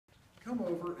come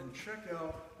over and check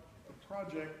out a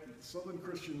project that the Southern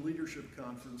Christian Leadership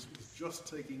Conference was just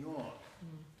taking on.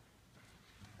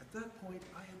 At that point,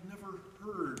 I had never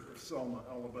heard of Selma,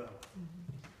 Alabama.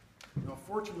 Now,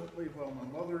 fortunately, while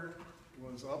my mother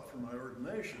was up for my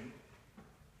ordination,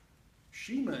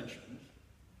 she mentioned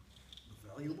the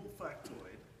valuable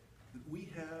factoid that we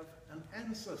have an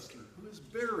ancestor who is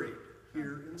buried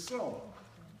here in Selma.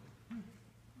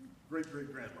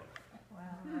 Great-great-grandmother.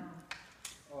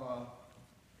 Wow.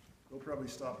 They'll probably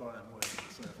stop by and wait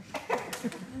this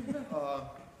afternoon.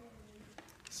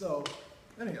 So,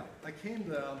 anyhow, I came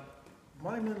down.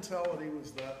 My mentality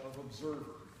was that of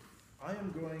observer. I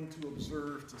am going to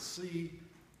observe to see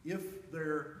if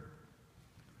there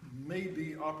may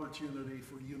be opportunity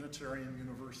for Unitarian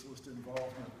Universalist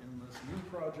involvement in this new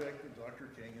project that Dr.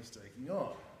 King is taking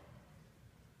on.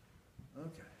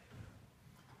 Okay.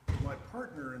 My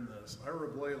partner in this, Ira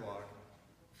Blaylock,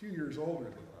 a few years older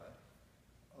than I,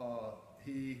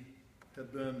 he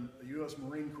had been a U.S.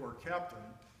 Marine Corps captain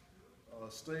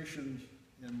stationed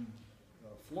in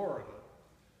Florida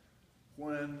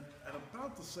when, at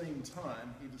about the same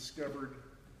time, he discovered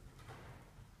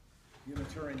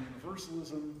Unitarian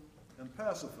Universalism and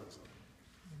pacifism.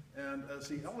 And as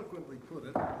he eloquently put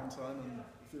it one time in the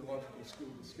theological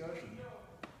school discussion,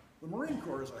 the Marine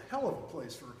Corps is a hell of a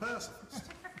place for a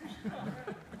pacifist.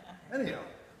 Anyhow,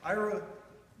 Ira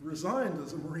resigned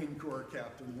as a Marine Corps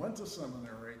captain, went to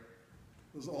seminary,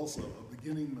 was also a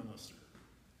beginning minister.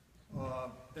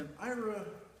 And Ira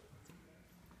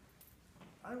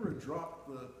dropped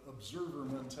the observer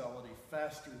mentality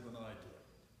faster than I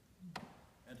did.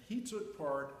 And he took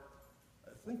part,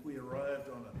 I think we arrived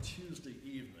on a Tuesday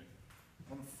evening.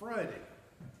 On Friday,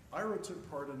 Ira took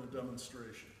part in a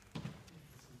demonstration.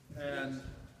 And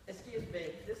excuse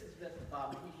me, this is Mr.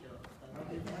 Bobby. He should.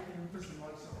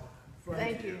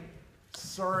 Thank you.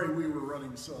 Sorry we were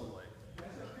running so late.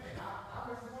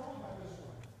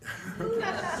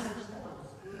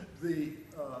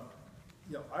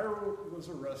 Ira was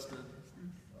arrested.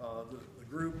 The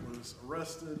group was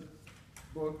arrested,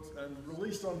 booked, and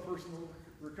released on personal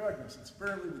recognizance.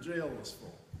 Apparently the jail was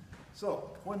full.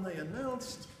 So when they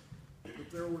announced that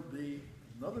there would be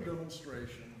another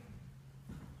demonstration,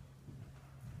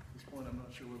 at this point I'm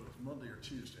not sure whether it was Monday or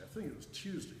Tuesday. I think it was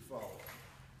Tuesday following.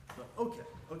 But okay.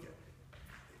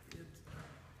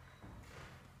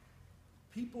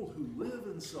 People who live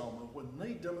in Selma, when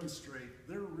they demonstrate,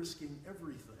 they're risking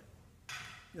everything.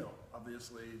 You know,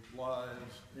 obviously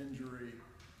lives, injury,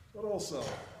 but also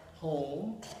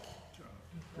home,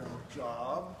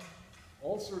 job,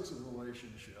 all sorts of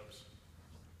relationships.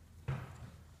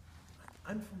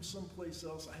 I'm from someplace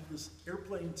else. I have this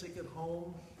airplane ticket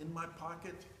home in my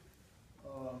pocket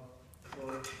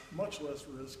for much less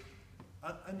risk.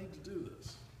 I need to do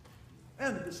this.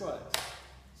 And besides,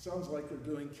 sounds like they're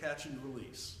doing catch and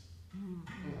release.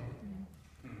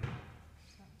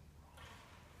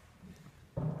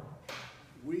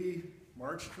 We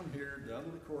marched from here down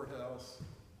to the courthouse,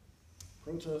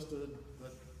 protested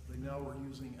that they now were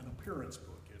using an appearance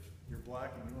book. If you're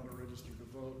black and you want to register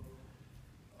to vote,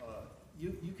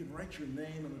 you can write your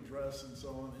name and address and so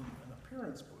on in an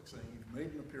appearance book, saying you've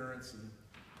made an appearance, and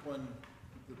when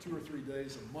the 2 or 3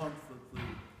 days a month that the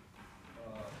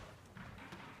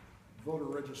voter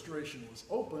registration was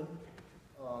open,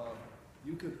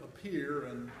 you could appear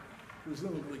and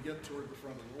presumably get toward the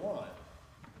front of the line.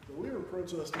 So we were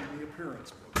protesting the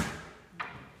appearance book,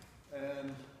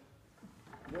 and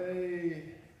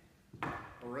they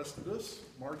arrested us,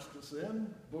 marched us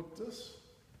in, booked us,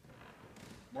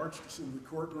 marched us into the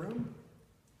courtroom,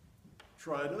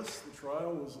 tried us. The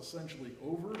trial was essentially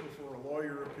over before a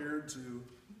lawyer appeared to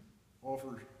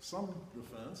offer some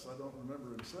defense. I don't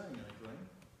remember him saying anything.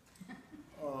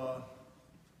 A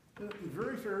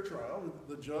very fair trial.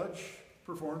 The judge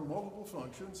performed multiple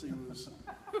functions. He was,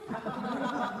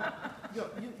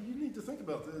 you need to think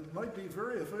about that. It might be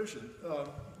very efficient.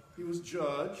 He was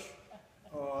judge,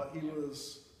 he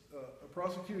was a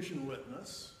prosecution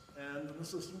witness, and an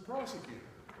assistant prosecutor,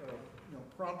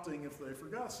 prompting if they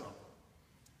forgot something.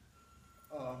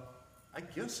 I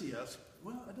guess he asked,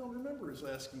 well, I don't remember us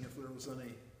asking if there was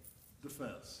any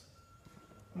defense.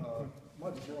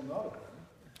 Might as well not have been.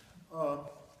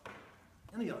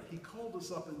 Anyhow, he called us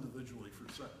up individually for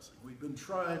sentencing. We'd been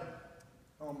tried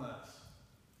en masse.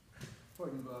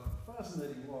 Talking about a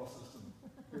fascinating law system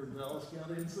here in Dallas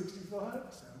County in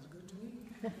 '65. Sounds good to me.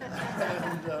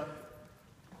 And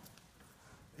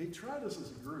he tried us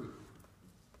as a group.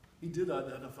 He did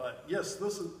identify, yes,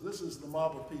 this is the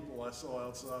mob of people I saw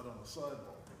outside on the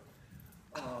sidewalk.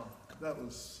 That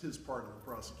was his part of the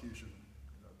prosecution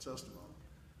testimony.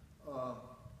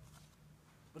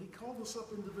 called us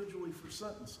up individually for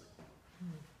sentencing.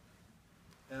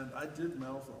 And I did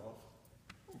mouth off.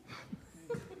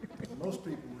 Most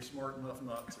people were smart enough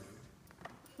not to.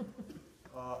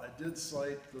 I did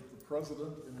cite that the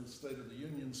president in his State of the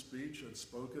Union speech had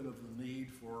spoken of the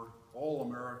need for all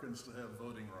Americans to have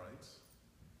voting rights.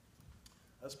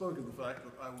 I spoke of the fact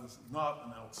that I was not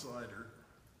an outsider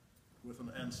with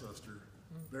an ancestor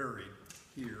buried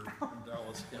here in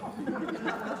Dallas County.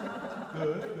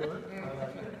 Good.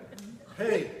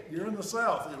 Hey, you're in the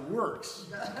South, it works.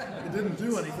 It didn't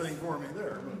do anything for me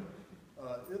there,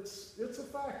 but it's a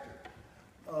factor.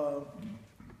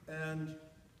 And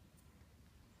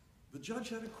the judge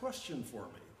had a question for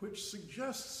me, which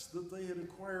suggests that they had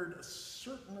acquired a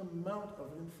certain amount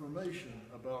of information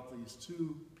about these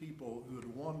two people who had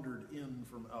wandered in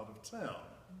from out of town.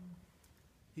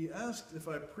 He asked if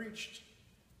I preached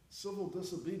civil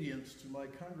disobedience to my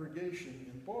congregation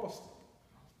in Boston.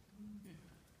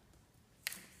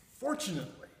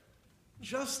 Fortunately,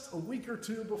 just a week or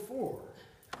two before,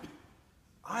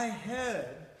 I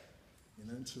had, in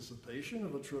anticipation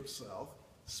of a trip south,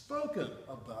 spoken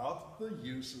about the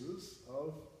uses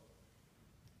of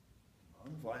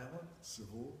nonviolent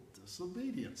civil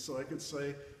disobedience. So I could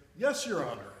say, yes, Your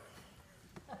Honor.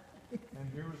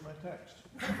 And here was my text.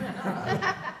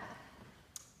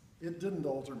 It didn't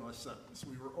alter my sentence.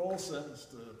 We were all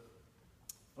sentenced to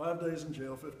 5 days in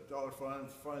jail, $50 fine,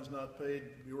 fines not paid,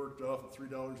 be worked off at $3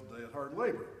 a day at hard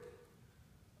labor.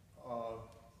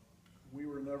 We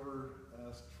were never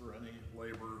asked for any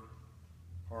labor,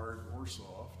 hard or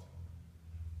soft.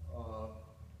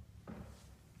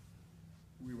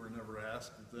 We were never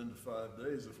asked at the end of 5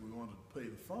 days if we wanted to pay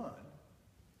the fine.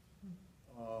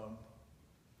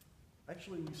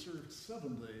 Actually, we served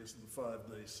 7 days of the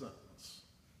 5-day sentence.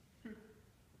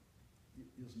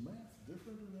 Is math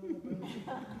different in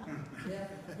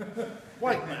Alabama?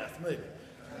 White math, maybe.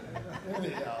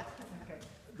 Anyhow,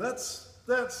 that's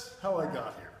how I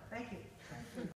got here. Thank you.